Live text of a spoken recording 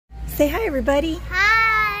Say hi, everybody.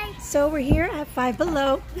 Hi. So we're here at Five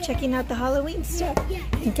Below, checking out the Halloween stuff.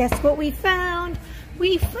 And guess what we found?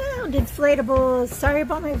 We found inflatables. Sorry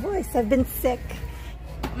about my voice. I've been sick.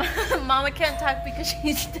 Mama can't talk because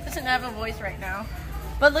she doesn't have a voice right now.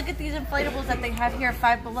 But look at these inflatables that they have here at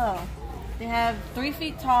Five Below. They have 3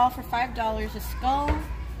 feet tall for $5, a skull,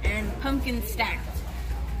 and pumpkin stacked.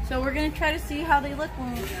 So we're gonna try to see how they look,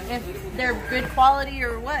 if they're good quality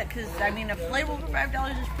or what. Cause I mean, a inflatable for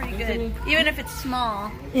 $5 is pretty good, even if it's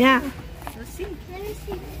small. Yeah. Let's see. Let me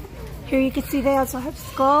see. Here you can see they also have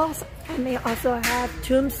skulls, and they also have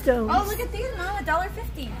tombstones. Oh, look at these, Mom,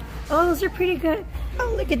 $1.50. Oh, those are pretty good.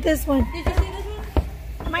 Oh, look at this one. Did you see this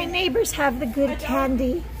one? My neighbors have the good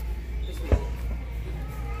candy.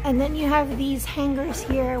 And then you have these hangers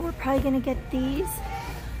here. We're probably gonna get these.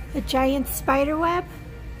 A giant spider web,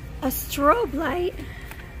 a strobe light,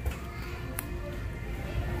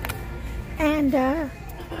 and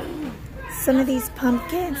some of these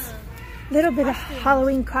pumpkins. A little bit of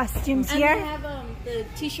Halloween costumes And here. they have the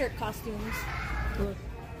t-shirt costumes.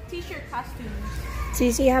 T-shirt costumes. So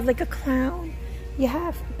you see, you have like a clown, you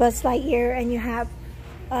have Buzz Lightyear, and you have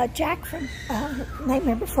Jack from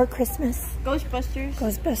Nightmare Before Christmas. Ghostbusters.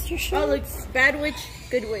 Ghostbusters show. Oh, look, bad witch,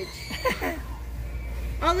 good witch.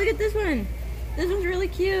 Oh, look at this one. This one's really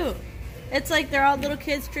cute. It's like they're all little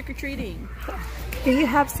kids trick-or-treating. Here you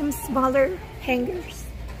have some smaller hangers.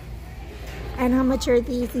 And how much are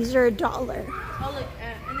these? These are $1. Oh, look,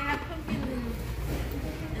 and they have pumpkins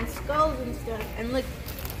and skulls and stuff. And look,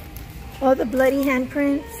 Oh, the bloody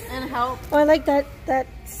handprints. and help. Oh, I like that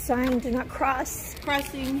sign, do not cross.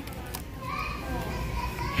 Crossing.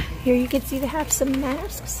 Here you can see they have some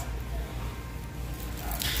masks.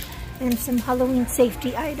 And some Halloween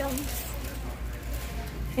safety items.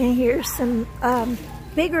 And here's some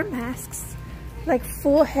bigger masks, like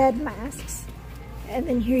full head masks. And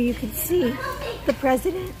then here you can see the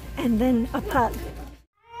president and then a pug.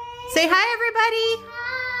 Say hi, everybody.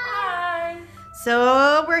 Hi.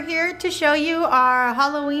 So we're here to show you our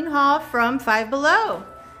Halloween haul from Five Below.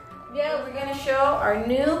 Yeah, we're gonna show our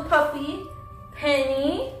new puppy,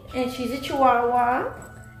 Penny, and she's a Chihuahua,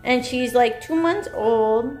 and she's like 2 months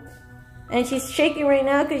old, and she's shaking right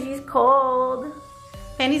now because she's cold.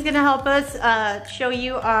 Penny's gonna help us show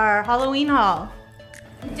you our Halloween haul.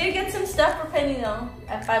 We did get some stuff for Penny though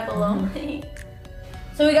at Five Below.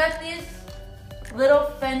 So we got these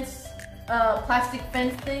little fence, plastic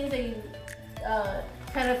fence things that you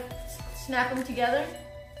kind of snap them together.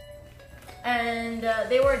 And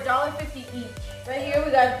they were $1.50 each. Right here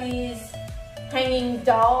we got these hanging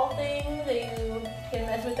doll things that you can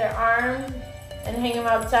mess with their arms and hang them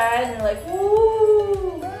outside, and they're like,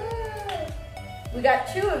 woo! We got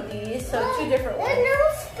 2 of these, so 2 different ones. There's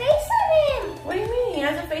no space on him. What do you mean? He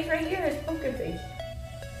has a face right here, his pumpkin face.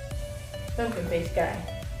 Pumpkin face guy.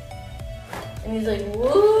 And he's like,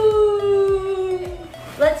 woo!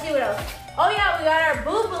 Let's see what else. Oh yeah, we got our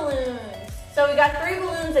boo balloons. So we got 3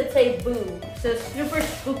 balloons that say boo. So super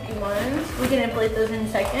spooky ones. We can inflate those in a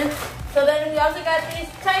second. So then we also got these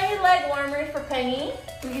tiny leg warmers for Penny.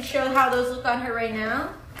 We can show how those look on her right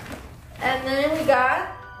now. And then we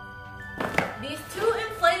got these 2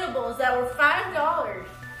 inflatables that were $5.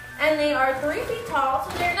 And they are 3 feet tall,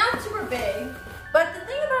 so they're not super big. But the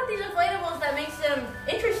thing about these inflatables that makes them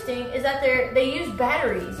interesting is that they use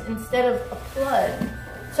batteries instead of a plug.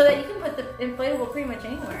 So that you can put the inflatable pretty much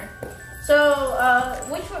anywhere. So,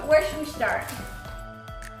 where should we start?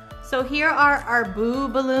 So here are our boo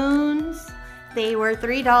balloons. They were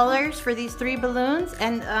 $3 for these 3 balloons,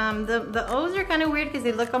 and the O's are kind of weird because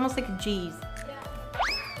they look almost like G's. Yeah.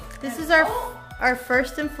 This is our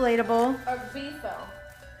first inflatable. Our B fell.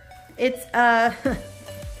 It's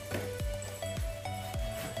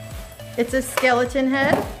it's a skeleton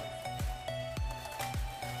head.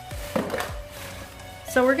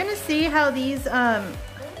 So we're gonna see how these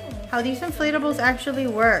inflatables actually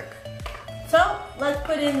work. So let's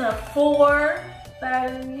put in the 4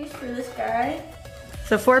 batteries for this guy.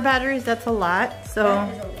 So 4 batteries, that's a lot. So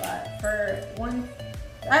That is a lot for one.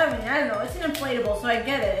 I don't know. It's an inflatable, so I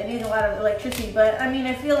get it. It needs a lot of electricity, but I mean,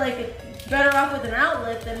 I feel like it's better off with an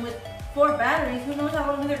outlet than with 4 batteries. Who knows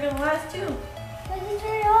how long they're gonna last too? Let me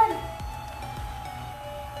turn it on.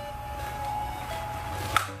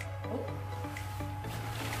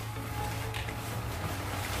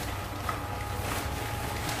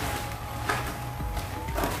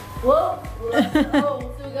 Whoa! Oh,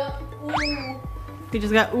 so we got ooh. we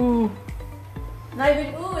just got ooh. Not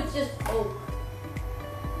even ooh, it's just oh.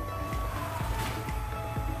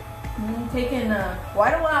 Taking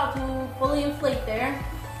quite a while to fully inflate there.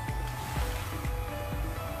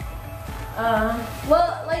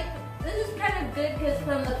 Well, like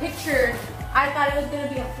from the picture, I thought it was going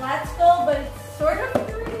to be a flat skull, but it's sort of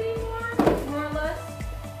 3D more or less.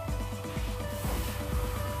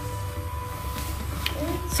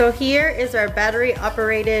 So here is our battery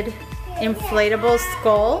operated inflatable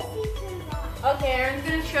skull. Okay, Aaron's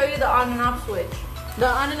going to show you the on and off switch. The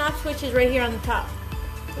on and off switch is right here on the top.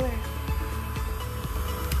 Where?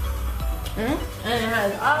 And it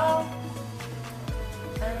has off.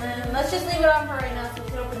 And then let's just leave it on for right now so we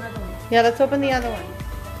can open another one. Yeah, let's open the other one.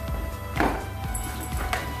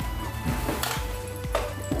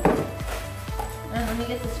 And let me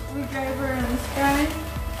get the screwdriver and this guy.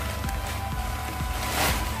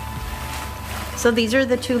 So these are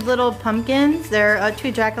the two little pumpkins. They're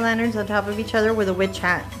two jack-o'-lanterns on top of each other with a witch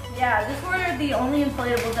hat. Yeah, these were the only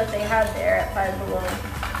inflatables that they had there at Five Below.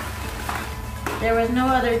 There was no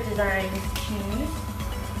other designs to choose.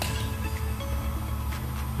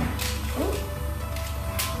 Ooh.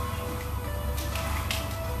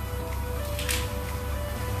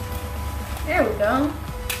 There we go.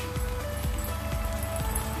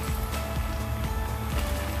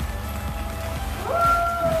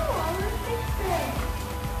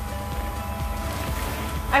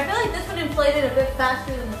 I feel like this one inflated a bit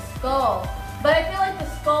faster than the skull, but I feel like the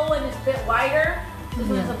skull one is a bit wider. This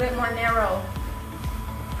one's a bit more narrow.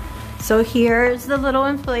 So here's the little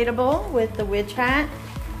inflatable with the witch hat.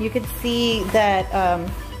 You could see that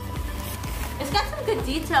It's got some good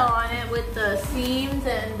detail on it with the seams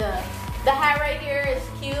and the hat right here is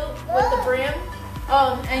cute with the brim.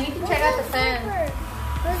 Oh, and you can check out the fan.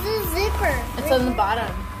 Where's the zipper? It's on the bottom.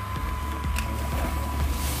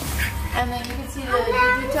 And then you can see the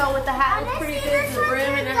detail with the hat looks pretty good to the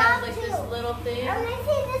brim, and it has like this little thing. I want to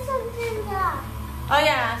see this one turns off. Oh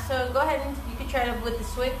yeah, so go ahead and you can try it with the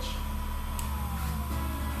switch.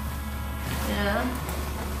 Yeah.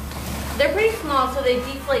 They're pretty small, so they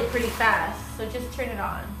deflate pretty fast. So just turn it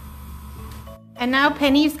on. and now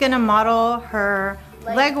Penny's gonna model her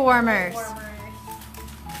leg warmers.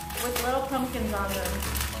 With little pumpkins on them.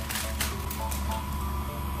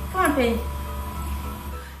 Come on, Penny.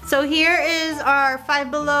 So here is our Five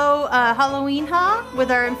Below Halloween haul with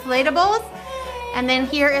our inflatables. And then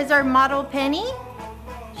here is our model Penny.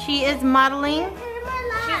 She is modeling.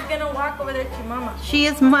 She's gonna walk over there to Mama. She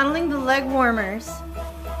is modeling the leg warmers.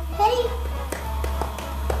 Penny.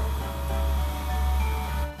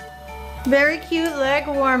 Very cute leg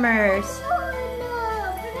warmers. Oh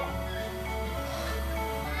no.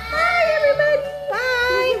 Bye everybody.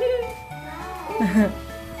 Bye. Bye.